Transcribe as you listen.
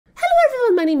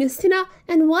my name is Tina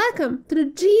and welcome to the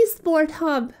G-Sport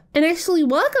Hub. And actually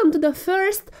welcome to the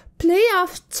first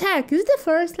playoff check. Is it the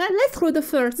first? Let's go the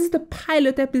first. This is the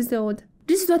pilot episode.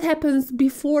 This is what happens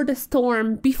before the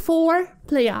storm, before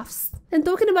playoffs. And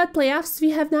talking about playoffs, we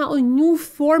have now a new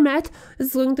format.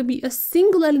 It's going to be a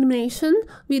single elimination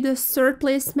with a third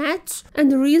place match.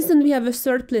 And the reason we have a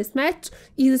third place match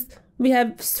is we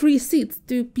have 3 seats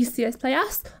to PCS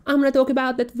Playoffs. I'm going to talk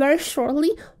about that very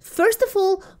shortly. First of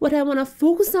all, what I want to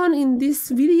focus on in this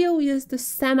video is the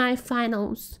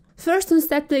semi-finals. First on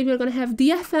Saturday, we're going to have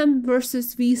DFM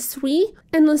versus V3.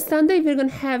 And on Sunday, we're going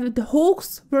to have the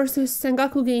Hawks versus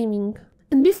Sengoku Gaming.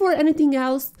 And before anything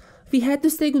else, we had to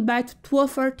say goodbye to 2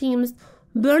 of our teams,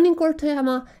 Burning Core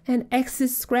Toyama and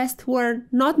Axis Crest, who are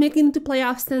not making it to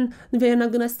playoffs and we're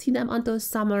not gonna see them until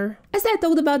summer. As I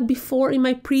talked about before in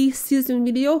my pre-season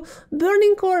video,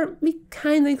 Burning Core, we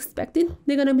kinda expected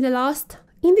they're gonna be the last.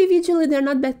 Individually, they're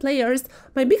not bad players.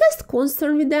 My biggest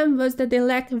concern with them was that they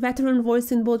lack veteran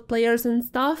voice in both players and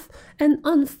stuff, and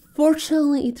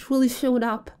unfortunately it really showed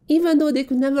up. Even though they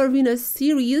could never win a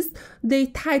series, they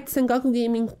tied Sengoku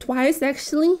Gaming twice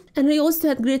actually, and they also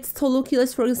had great solo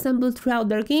kills, for example, throughout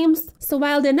their games. So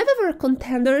while they never were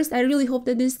contenders, I really hope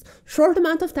that this short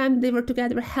amount of time they were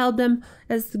together helped them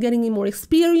as getting in more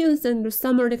experience, and in the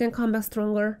summer they can come back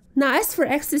stronger. Now as for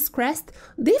Axis Crest,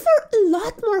 they were a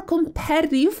lot more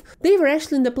competitive. They were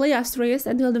actually in the playoffs race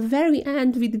until the very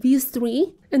end with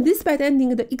V3, and despite ending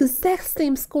the exact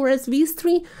same score as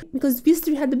V3, because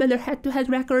V3 had the better head-to-head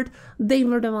record, they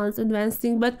were the ones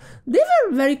advancing, but they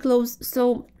were very close,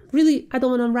 so really, I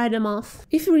don't want to write them off.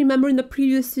 If you remember in the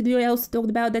previous video, I also talked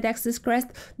about that Axis Crest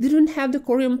didn't have the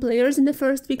Korean players in the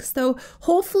first week, so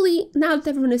hopefully now that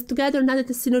everyone is together, now that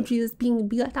the synergy is being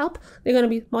built up, they're going to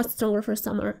be much stronger for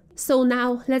summer. So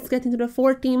now let's get into the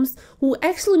 4 teams who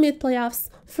actually made playoffs.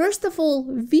 First of all,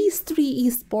 V3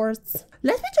 Esports.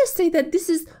 Let me just say that this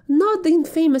is not the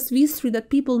infamous V3 that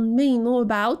people may know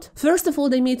about. First of all,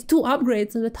 they made 2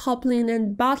 upgrades on the top lane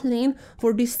and bot lane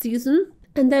for this season.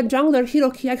 And that jungler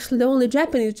Hiroki, actually the only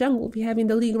Japanese jungle we have in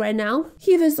the league right now,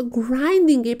 he was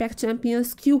grinding Apex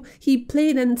Champions queue. He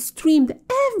played and streamed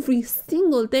every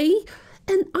single day.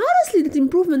 And honestly, that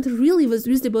improvement really was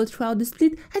visible throughout the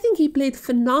split. I think he played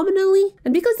phenomenally.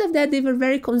 And because of that, they were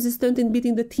very consistent in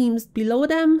beating the teams below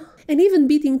them. And even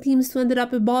beating teams who ended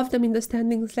up above them in the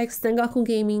standings like Sengoku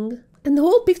Gaming. And the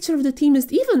whole picture of the team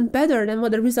is even better than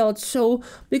what the results show,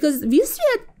 because V3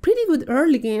 had pretty good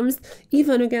early games,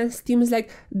 even against teams like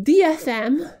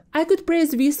DFM. I could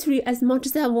praise V3 as much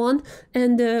as I want,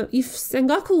 and if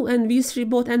Sengoku and V3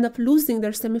 both end up losing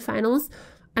their semifinals,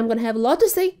 I'm gonna have a lot to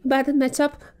say about that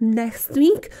matchup next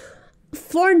week.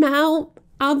 For now,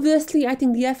 obviously, I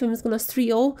think DFM is gonna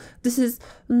 3-0. This is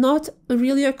not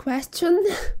really a question,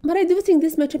 but I do think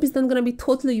this matchup is not gonna be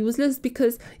totally useless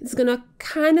because it's gonna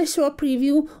kind of show a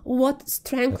preview what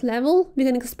strength level we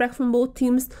can expect from both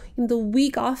teams in the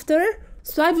week after.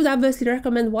 So I would obviously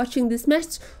recommend watching this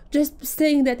match, just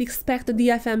saying that expect a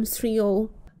DFM 3-0.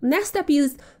 Next up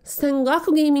is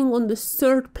Sengoku Gaming on the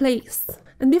 3rd place.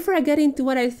 And before I get into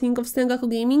what I think of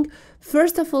Sengoku Gaming,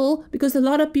 first of all, because a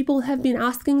lot of people have been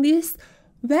asking this,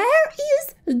 where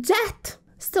is Jet?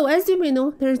 So as you may know,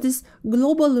 there's this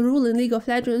global rule in League of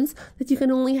Legends that you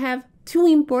can only have 2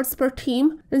 imports per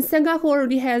team, and Sengoku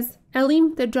already has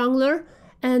Elim, the jungler,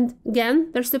 and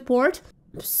Gen, their support.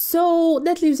 So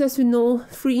that leaves us with no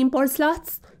free import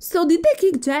slots. So did they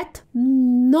kick Jet?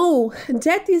 No,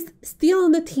 Jet is still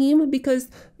on the team because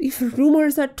if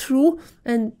rumors are true,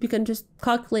 and we can just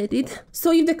calculate it.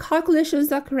 So if the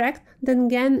calculations are correct, then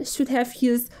Gen should have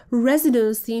his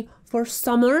residency for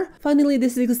summer. Finally,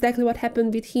 this is exactly what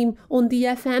happened with him on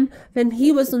DFM when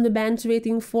he was on the bench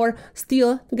waiting for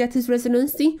Steel to get his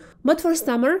residency. But for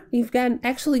summer, if Gan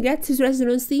actually gets his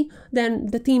residency, then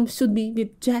the team should be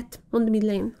with Jet on the mid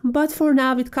lane. But for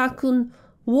now, with Kakun,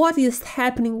 what is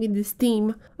happening with this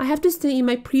team? I have to say, in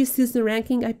my pre-season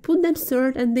ranking, I put them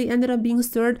 3rd and they ended up being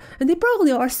 3rd, and they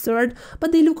probably are 3rd,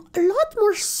 but they look a lot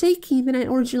more shaky than I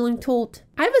originally thought.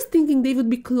 I was thinking they would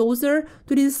be closer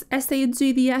to this SAG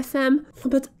DFM,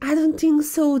 but I don't think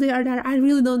so. They are there. I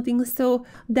really don't think so.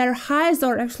 Their highs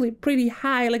are actually pretty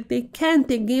high, like they can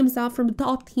take games out from the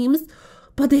top teams,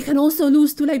 but they can also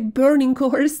lose to like Burning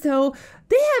Core, so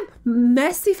they have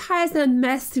massive highs and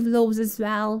massive lows as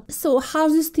well. So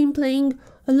how's this team playing?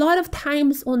 A lot of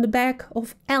times on the back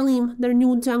of Elim, their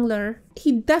new jungler.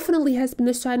 He definitely has been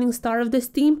the shining star of this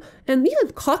team, and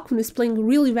even Kakun is playing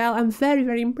really well. I'm very,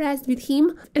 very impressed with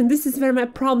him. And this is where my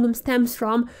problem stems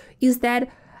from, is that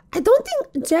I don't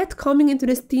think Jet coming into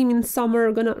this team in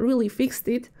summer gonna really fix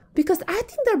it. because I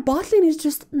think their bot lane is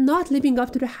just not living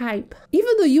up to the hype.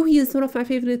 Even though Yuhi is one of my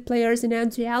favorite players in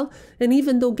LJL, and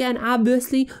even though Gan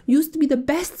obviously used to be the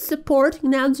best support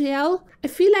in LJL, I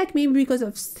feel like maybe because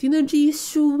of synergy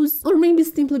issues, or maybe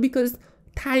simply because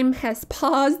time has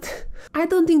paused, I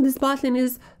don't think this bot lane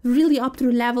is really up to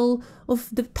the level of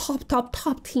the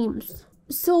top teams.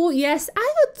 So yes,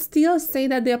 I would still say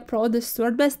that they're probably the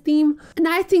third best team, and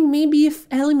I think maybe if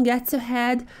LM gets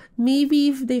ahead, maybe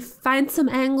if they find some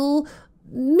angle,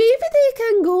 maybe they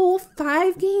can go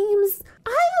 5 games.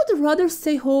 I would rather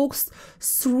say Hawks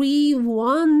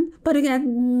 3-1, but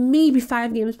again, maybe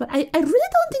 5 games. But I really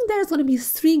don't think there's gonna be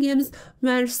 3 games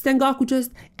where Sengoku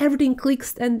just everything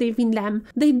clicks and they win them.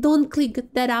 They don't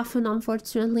click that often,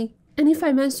 unfortunately. And if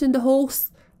I mention the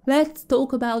Hawks, let's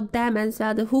talk about them as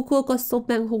well, the Fukuoka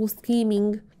SoftBank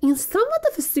HAWKS. In somewhat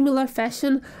of a similar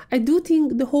fashion, I do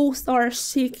think the Hawks are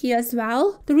shaky as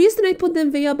well. The reason I put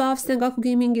them way above Sengoku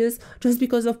Gaming is just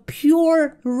because of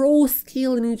pure raw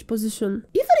skill in each position.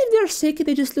 Even if they're shaky,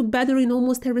 they just look better in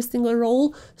almost every single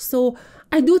role, so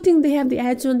I do think they have the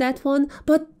edge on that one,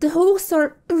 but the Hawks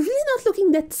are really not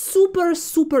looking that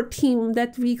super team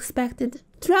that we expected.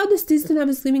 Throughout the season, I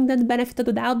was giving them the benefit of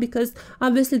the doubt because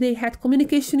obviously they had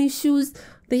communication issues.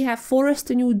 They have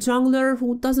Forrest, a new jungler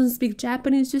who doesn't speak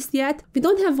Japanese just yet. We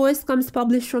don't have voice comms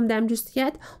published from them just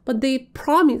yet, but they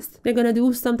promised they're gonna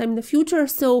do sometime in the future.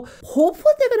 So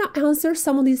hopefully they're gonna answer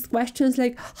some of these questions,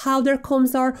 like how their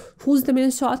comms are, who's the main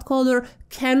shot caller,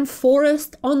 can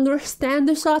Forrest understand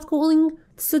the shot calling?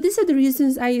 So these are the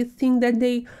reasons I think that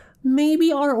they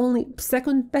maybe are only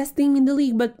second best team in the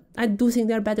league, but I do think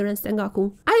they're better than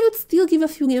Sengoku. I would still give a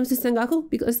few games to Sengoku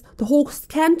because the Hawks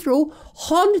can throw,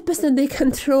 100% they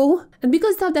can throw. And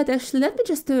because of that, actually, let me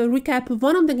just recap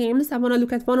one of the games. I want to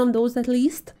look at one of those at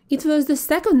least. It was the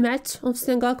second match of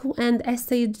Sengoku and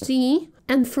SAG.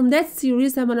 And from that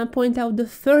series, I want to point out the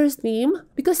first game,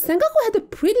 because Sengoku had a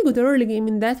pretty good early game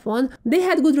in that one. They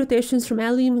had good rotations from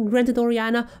Elim, granted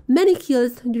Oriana many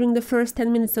kills during the first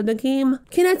 10 minutes of the game.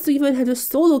 Kinetsu even had a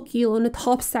solo kill on the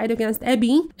top side against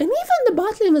Abby. And even the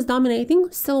bot lane was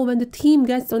dominating, so when the team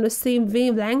gets on the same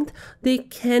wavelength, they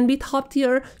can be top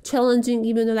tier, challenging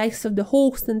even the likes of the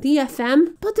Hawks and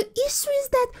DFM. But the issue is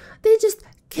that they just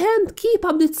can't keep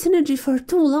up the synergy for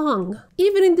too long.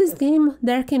 Even in this game,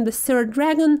 there came the third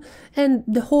dragon, and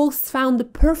the Hawks found the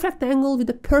perfect angle with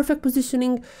the perfect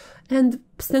positioning, and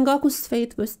Sengoku's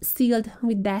fate was sealed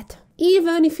with that.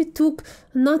 Even if it took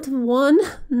not 1,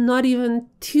 not even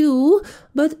 2,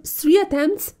 but 3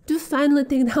 attempts to finally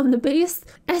take down the base,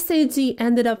 SAG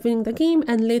ended up winning the game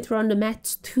and later on the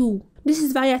match too. This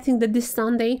is why I think that this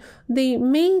Sunday they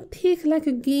may take like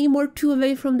a game or 2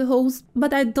 away from the host,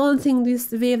 but I don't think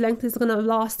this wavelength is gonna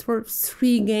last for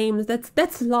 3 games.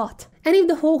 That's a lot. And if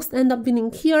the Hawks end up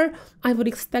winning here, I would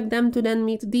expect them to then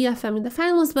meet DFM in the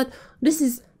finals, but this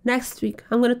is next week.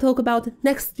 I'm gonna talk about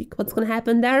next week, what's gonna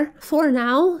happen there. For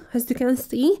now, as you can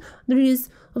see, there is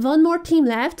one more team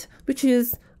left, which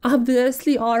is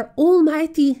obviously our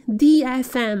almighty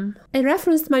DFM. I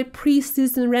referenced my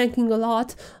pre-season ranking a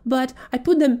lot, but I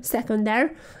put them second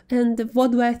there. And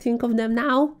what do I think of them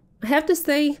now? I have to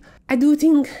say, I do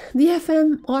think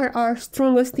DFM are our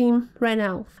strongest team right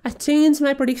now. I changed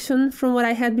my prediction from what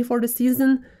I had before the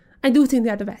season. I do think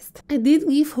they are the best. I did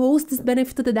give hosts this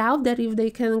benefit of the doubt that if they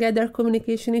can get their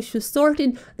communication issues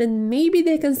sorted, then maybe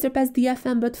they can surpass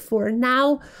DFM, but for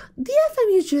now,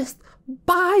 DFM is just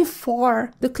by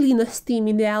far the cleanest team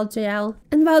in the LJL.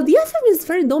 And while DFM is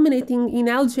very dominating in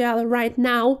LJL right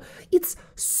now, it's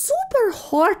super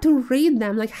hard to rate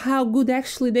them, like how good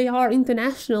actually they are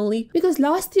internationally, because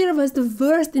last year was the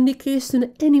worst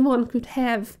indication anyone could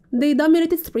have. They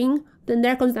dominated Spring, then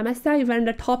there comes MSI, where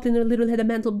their top laner literally had a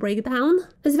mental breakdown,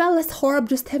 as well as Horb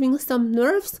just having some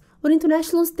nerves on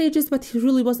international stages, but he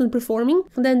really wasn't performing.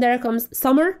 And then there comes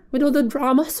Summer with all the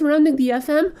drama surrounding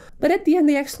DFM, but at the end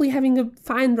they actually having a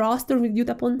fine roster with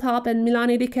Utap on top and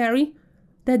Milan AD carry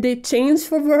that they changed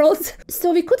for Worlds.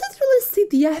 So we couldn't really see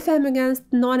DFM against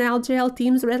non-LJL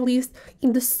teams, or at least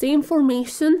in the same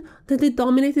formation that they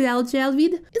dominated LJL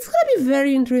with. It's gonna be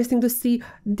very interesting to see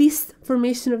this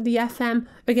formation of DFM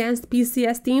against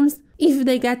PCS teams, if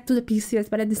they get to the PCS,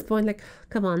 but at this point, like,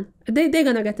 come on, they're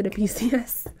gonna get to the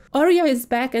PCS. Oreo is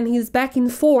back, and he's back in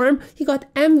form. He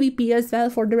got MVP as well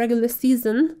for the regular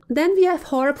season. Then we have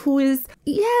Harp, who is,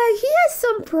 he has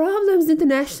some problems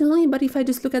internationally, but if I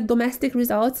just look at domestic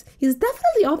results, he's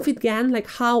definitely up with Gan, like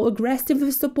how aggressive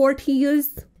of support he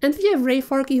is. And we have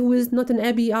Rayfarky, who is not an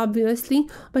Abby, obviously,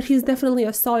 but he's definitely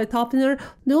a solid top laner.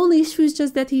 The only issue is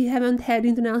just that he haven't had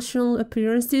international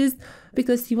appearances,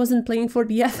 because he wasn't playing for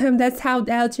the FM. That's how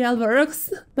the LJL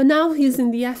works. But now he's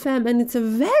in the FM, and it's a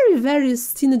very, very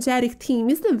synergetic team.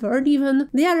 Is the word even?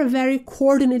 They are a very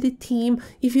coordinated team.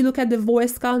 If you look at the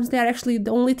voice comms, they are actually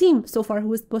the only team so far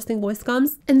who is posting voice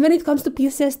comms. And when it comes to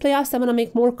PCS playoffs, I want to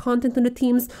make more content on the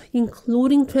teams,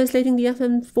 including translating the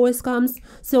FM voice comms.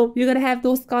 So you're gonna have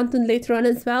those content later on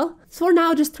as well. So for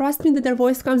now, just trust me that their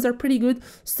voice comms are pretty good.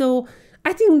 So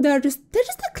I think they're just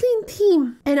a clean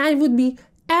team, and I would be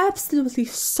absolutely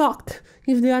shocked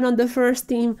if they are not the first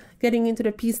team getting into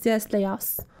the PCS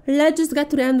playoffs. Let's just get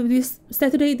to the end of this.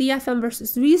 Saturday, the FM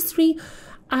versus V3.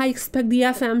 I expect the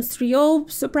FM 3-0,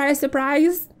 surprise,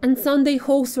 surprise. And Sunday,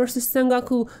 Hawks versus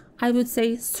Sengoku. I would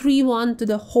say 3-1 to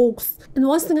the Hawks. And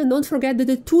once again, don't forget that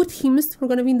the two teams who are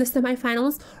going to be in the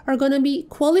semifinals are going to be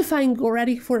qualifying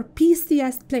already for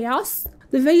PCS playoffs.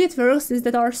 The way it works is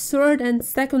that our third and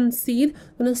second seed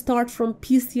are going to start from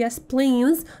PCS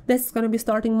Plains. That's going to be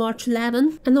starting March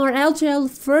 11. And our LJL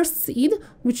first seed,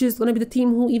 which is going to be the team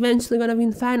who eventually going to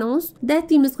win finals, that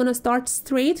team is going to start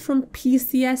straight from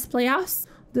PCS Playoffs.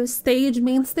 The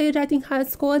main stage, I think how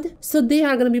it's called. So they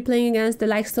are going to be playing against the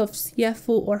likes of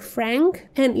CFO or Frank.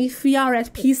 And if we are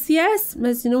at PCS,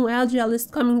 as you know, LJL is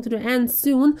coming to the end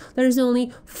soon. There's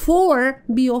only 4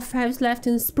 BO5s left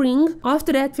in spring.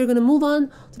 After that, we're going to move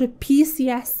on to the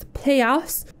PCS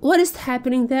playoffs. What is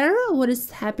happening there? What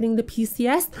is happening in the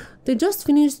PCS? They just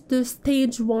finished the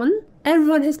stage 1.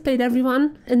 Everyone has played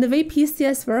everyone, and the way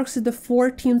PCS works is the 4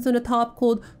 teams on the top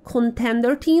called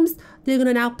contender teams. They're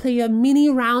gonna now play a mini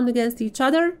round against each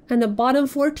other, and the bottom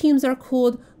 4 teams are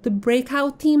called the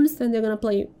breakout teams, and they're gonna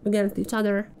play against each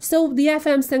other. So the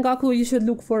FM Sengoku, you should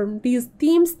look for these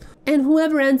teams, and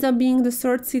whoever ends up being the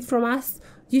third seed from us,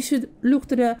 you should look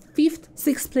to the 5th,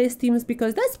 6th place teams,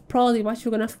 because that's probably what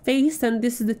you're gonna face, and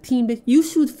this is the team that you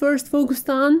should first focus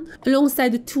on,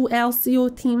 alongside the 2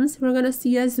 LCO teams we're gonna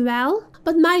see as well.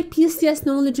 But my PCS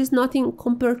knowledge is nothing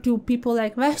compared to people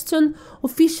like Vestion,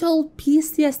 official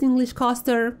PCS English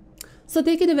caster. So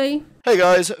take it away. Hey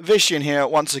guys, Vestion here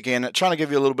once again, trying to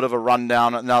give you a little bit of a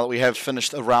rundown now that we have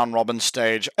finished the round robin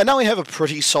stage, and now we have a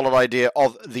pretty solid idea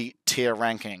of the tier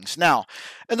rankings. Now,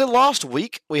 in the last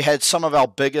week, we had some of our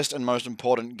biggest and most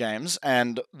important games,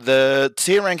 and the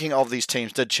tier ranking of these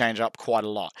teams did change up quite a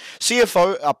lot.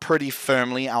 CFO are pretty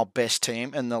firmly our best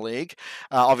team in the league,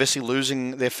 obviously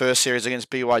losing their first series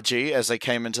against BYG as they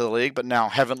came into the league, but now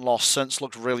haven't lost since,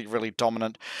 looked really, really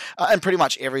dominant in pretty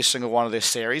much every single one of their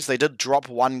series. They did drop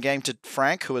one game to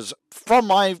Frank, who is, from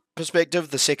my perspective,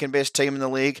 the second best team in the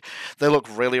league. They look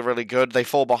really, really good. They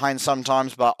fall behind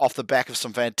sometimes, but off the back of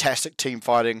some fantastic team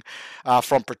fighting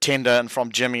from Pretender and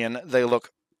from Jimmy, they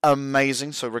look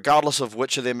amazing. So regardless of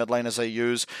which of their mid laners they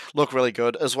use, look really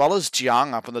good, as well as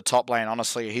Jiang up in the top lane.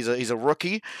 Honestly, he's a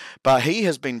rookie, but he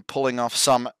has been pulling off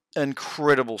some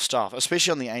incredible stuff,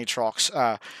 especially on the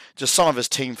Aatrox. Just some of his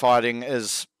team fighting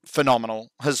is phenomenal.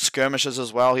 His skirmishes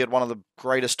as well. He had one of the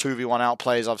greatest 2v1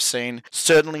 outplays I've seen.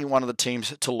 Certainly one of the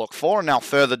teams to look for. And now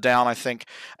further down, I think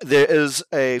there is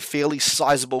a fairly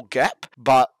sizable gap,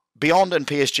 but Beyond and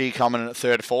PSG coming in at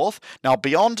 3rd, 4th. Now,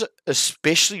 Beyond,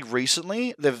 especially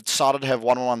recently, they've started to have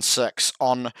 116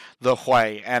 on the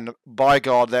Hui, and by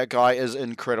God, that guy is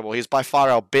incredible. He's by far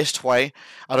our best Hui.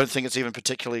 I don't think it's even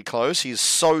particularly close. He's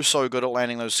so good at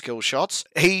landing those skill shots.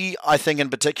 He, I think in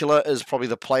particular, is probably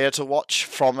the player to watch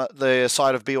from the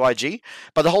side of BYG,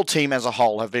 but the whole team as a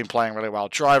whole have been playing really well.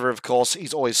 Driver, of course,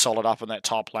 he's always solid up in that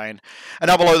top lane. And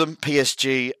now below them,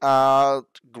 PSG,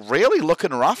 really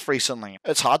looking rough recently.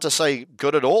 It's hard to say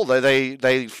good at all.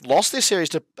 They lost their series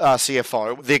to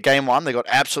CFO. Their game 1, they got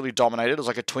absolutely dominated. It was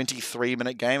like a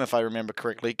 23-minute game, if I remember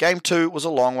correctly. Game 2 was a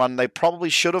long one. They probably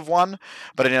should have won,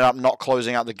 but ended up not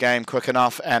closing out the game quick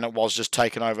enough, and it was just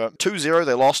taken over. 2-0,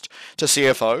 they lost to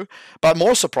CFO. But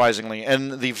more surprisingly,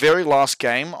 in the very last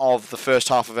game of the first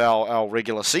half of our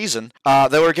regular season,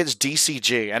 they were against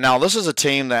DCG. And now this is a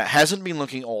team that hasn't been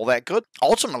looking all that good.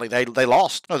 Ultimately, they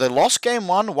lost. No, they lost game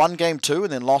 1, won game 2,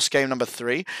 and then lost game number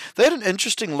 3. They had an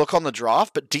interesting look on the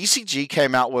draft, but DCG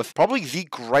came out with probably the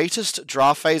greatest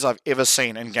draft phase I've ever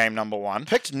seen in game number 1.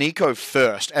 Picked Nico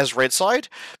first as red side,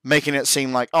 making it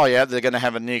seem like, oh yeah, they're going to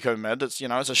have a Nico mid. It's,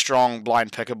 it's a strong,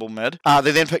 blind pickable mid.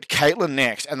 They then picked Caitlyn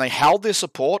next, and they held their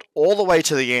support all the way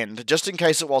to the end, just in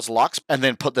case it was Lux, and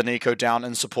then put the Nico down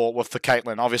in support with the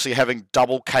Caitlyn. Obviously, having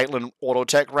double Caitlyn auto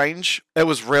attack range, it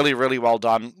was really, really well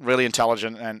done, really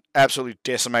intelligent, and absolutely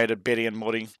decimated Betty and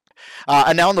Moody.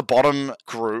 And now in the bottom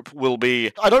group will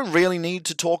be, I don't really need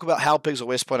to talk about how Pigs or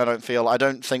West Point, I don't feel. I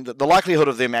don't think that the likelihood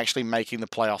of them actually making the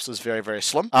playoffs is very, very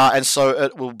slim. And so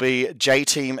it will be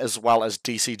J-Team as well as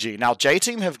DCG. Now,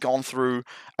 J-Team have gone through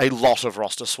a lot of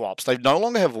roster swaps. They no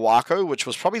longer have Wako, which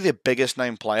was probably their biggest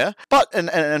name player. But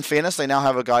in fairness, they now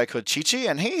have a guy called Chichi,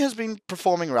 and he has been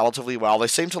performing relatively well. They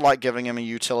seem to like giving him a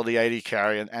utility AD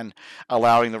carry and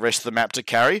allowing the rest of the map to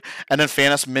carry. And in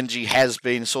fairness, Minji has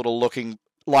been sort of looking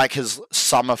like his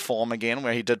summer form again,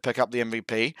 where he did pick up the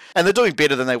MVP. And they're doing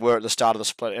better than they were at the start of the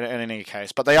split in any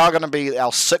case. But they are going to be our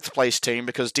 6th place team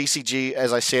because DCG,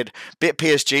 as I said, bet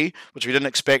PSG, which we didn't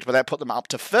expect, but that put them up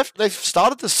to 5th. They've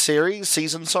started the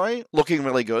season, looking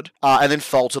really good, and then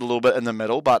faltered a little bit in the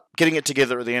middle, but getting it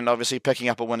together at the end, obviously picking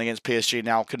up a win against PSG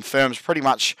now confirms pretty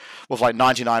much with like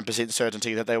 99%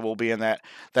 certainty that they will be in that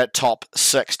top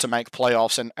 6 to make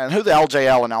playoffs, and who the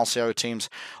LJL and LCO teams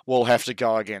will have to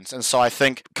go against. And so I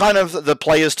think kind of the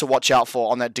players to watch out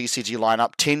for on that DCG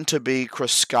lineup tend to be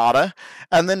Criscata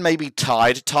and then maybe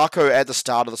Tide. Taco at the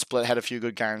start of the split had a few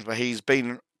good games, but he's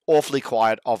been awfully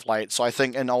quiet of late. So I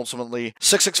think, and ultimately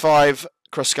 665,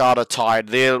 Criscata, Tide,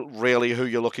 they're really who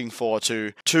you're looking for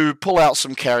to pull out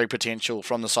some carry potential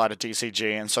from the side of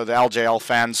DCG. And so the LJL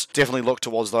fans definitely look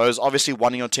towards those. Obviously,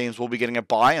 one of your teams will be getting a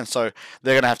bye, and so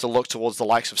they're going to have to look towards the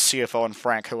likes of CFO and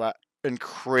Frank, who are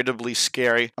incredibly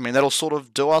scary. I mean, that'll sort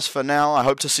of do us for now. I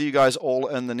hope to see you guys all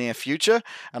in the near future,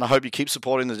 and I hope you keep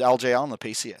supporting the LJL and the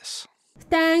PCS.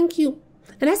 Thank you.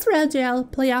 And as for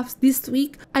LJL playoffs this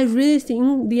week, I really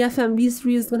think the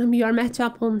FMV3 is going to be our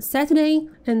matchup on Saturday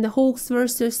and the Hawks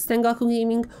versus Sengoku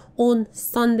Gaming on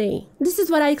Sunday. This is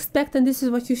what I expect, and this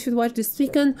is what you should watch this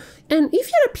weekend. And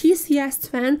if you're a PCS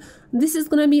fan, this is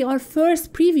going to be our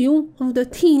first preview of the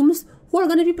teams who are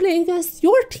going to be playing against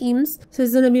your teams. So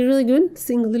it's going to be really good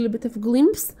seeing a little bit of a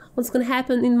glimpse what's going to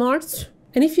happen in March.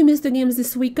 And if you missed the games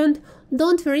this weekend,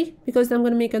 don't worry, because I'm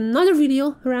going to make another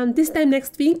video around this time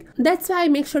next week. That's why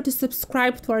make sure to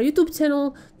subscribe to our YouTube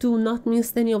channel to not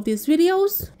miss any of these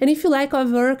videos. And if you like our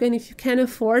work and if you can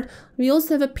afford, we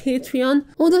also have a Patreon.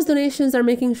 All those donations are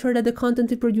making sure that the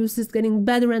content we produce is getting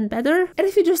better and better. And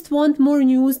if you just want more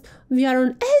news, we are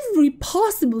on every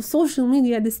possible social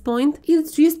media at this point.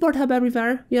 It's G-Sport Hub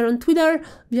everywhere. We are on Twitter,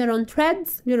 we are on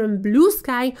Threads, we are on Blue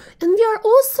Sky, and we are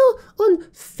also on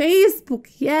Facebook.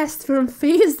 Yes, we're on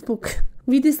Facebook.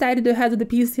 We decided to head to the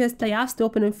PCS Playoffs to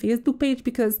open a Facebook page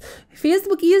because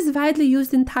Facebook is widely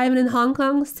used in Taiwan and Hong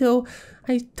Kong, so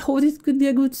I thought it could be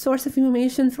a good source of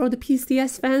information for the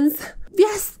PCS fans.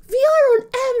 Yes, we are on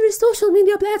every social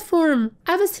media platform.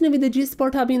 I was seen with the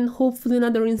G-Sport Hub in hopefully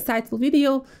another insightful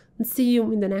video, and see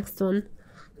you in the next one.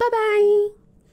 Bye bye!